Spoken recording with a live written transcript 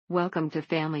Welcome to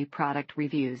Family Product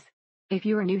Reviews. If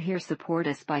you are new here, support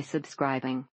us by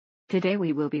subscribing. Today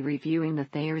we will be reviewing the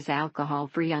Thayers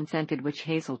alcohol-free unscented witch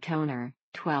hazel toner,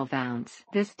 12 ounce.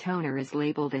 This toner is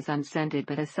labeled as unscented,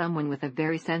 but as someone with a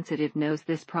very sensitive nose,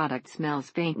 this product smells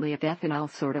faintly of ethanol,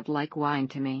 sort of like wine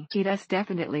to me. It is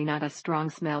definitely not a strong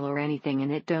smell or anything,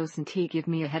 and it doesn't give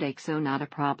me a headache, so not a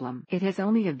problem. It has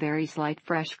only a very slight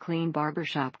fresh clean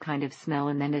barbershop kind of smell,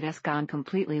 and then it has gone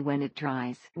completely when it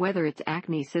dries. Whether it's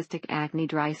acne, cystic acne,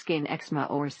 dry skin, eczema,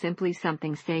 or simply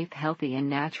something safe, healthy and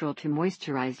natural to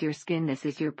moisturize your skin, this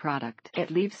is your product.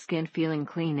 It leaves skin feeling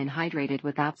clean and hydrated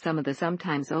without some of the sometimes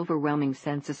overwhelming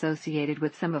scents associated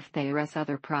with some of Thayers'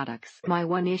 other products. My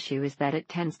one issue is that it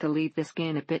tends to leave the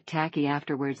skin a bit tacky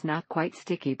afterwards, not quite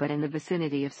sticky but in the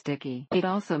vicinity of sticky. It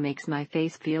also makes my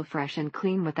face feel fresh and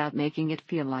clean without making it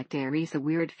feel like there is a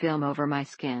weird film over my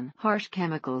skin. Harsh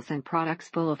chemicals and products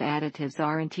full of additives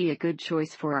aren't a good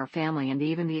choice for our family, and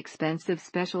even the expensive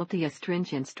specialty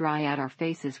astringents dry out our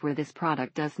faces where this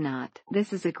product does not.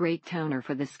 This is a great toner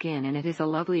for the skin, and it is a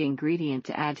lovely ingredient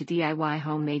to add to DIY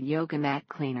homemade yoga mat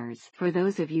cleaners. For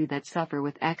those of you that suffer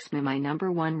with eczema, my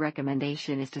number one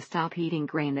recommendation is to stop eating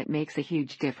grain. That makes a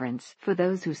huge difference. For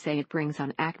those who say it brings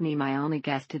on acne, my only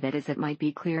guess to that is it might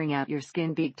be clearing out your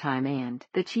skin big time, and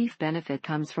the chief benefit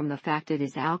comes from the fact it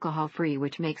is alcohol free,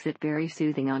 which makes it very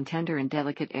soothing on tender and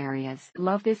delicate areas.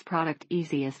 Love this product.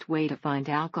 Easiest way to find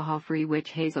alcohol free witch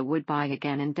hazel. Would buy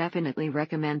again and definitely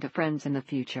recommend to friends in the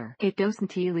future. It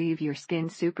doesn't leave your skin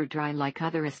super dry like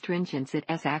other astringents. It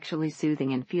is actually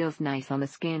soothing and feels nice on the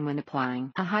skin when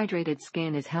applying. A hydrated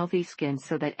skin is healthy skin,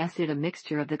 so that is it a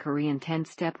mixture of the Korean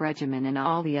 10-step regimen and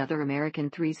all the other American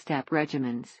 3-step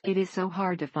regimens. It is so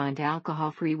hard to find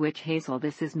alcohol-free witch hazel.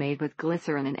 This is made with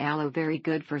glycerin and aloe, very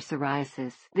good for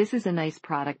psoriasis. This is a nice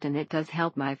product, and it does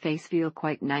help my face feel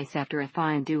quite nice after a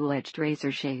fine dual-edged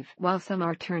razor shave. While some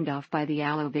are turned off by the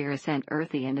aloe vera scent,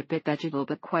 earthy and a bit vegetal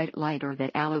but quite light, or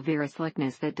that aloe vera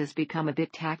slickness that does become a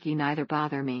bit tacky, neither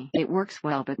bother me. It works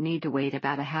well, but need to wait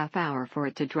about a half hour for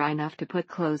it to dry enough to put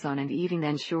clothes on, and even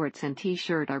then shorts and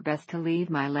t-shirt are best to leave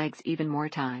my legs even more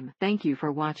time. Thank you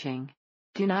for watching.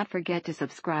 Do not forget to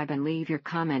subscribe and leave your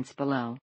comments below.